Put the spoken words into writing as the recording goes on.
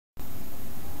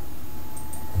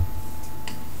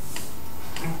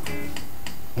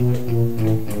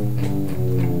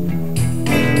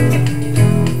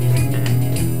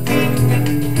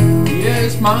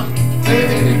Yes, my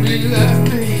baby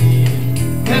left me,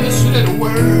 never said a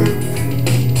word.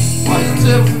 Was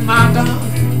it for my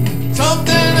done something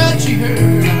that she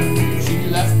heard? She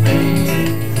left me,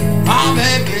 my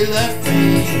baby left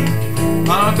me,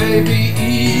 my baby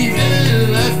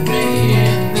even left me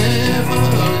and never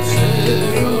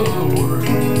said a word.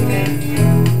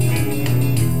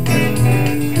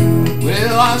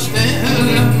 Well, I stand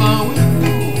at my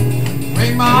window,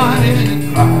 wring my head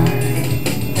and cry.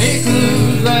 Hate to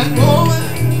lose that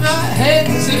woman, I hate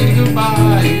to say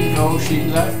goodbye. You know she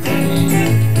left me,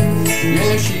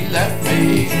 yeah, she left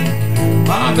me.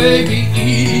 My baby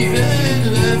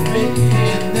even left me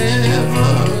and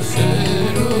never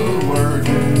said a word.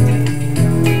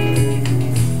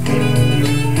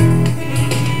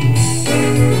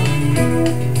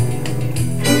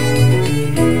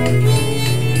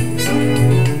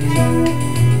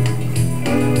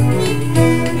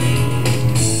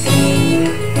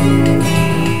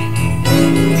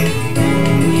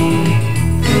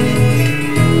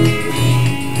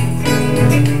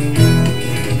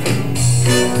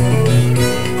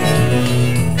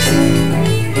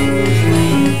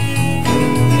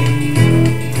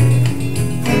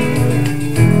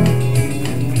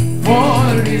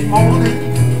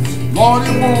 Lord,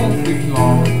 it won't be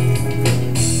long.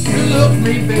 You love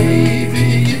me, baby,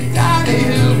 your daddy,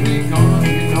 he'll be gone.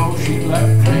 You know she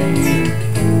left me,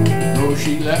 you know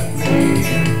she left me.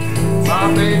 My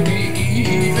baby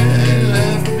even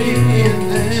left me and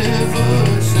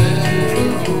never said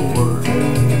a word.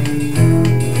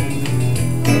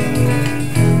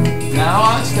 Now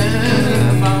I stand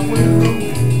at my window,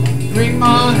 drink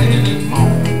my hand and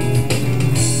moan.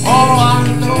 All I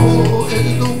know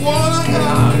is the one I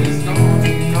got is gone.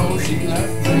 You know she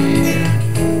left me,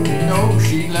 you know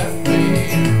she left me.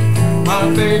 My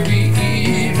baby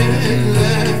even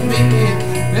left me,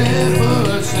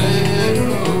 never said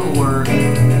a word.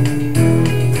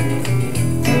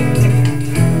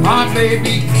 My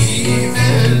baby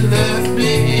even left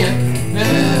me,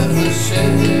 never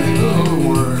said a word.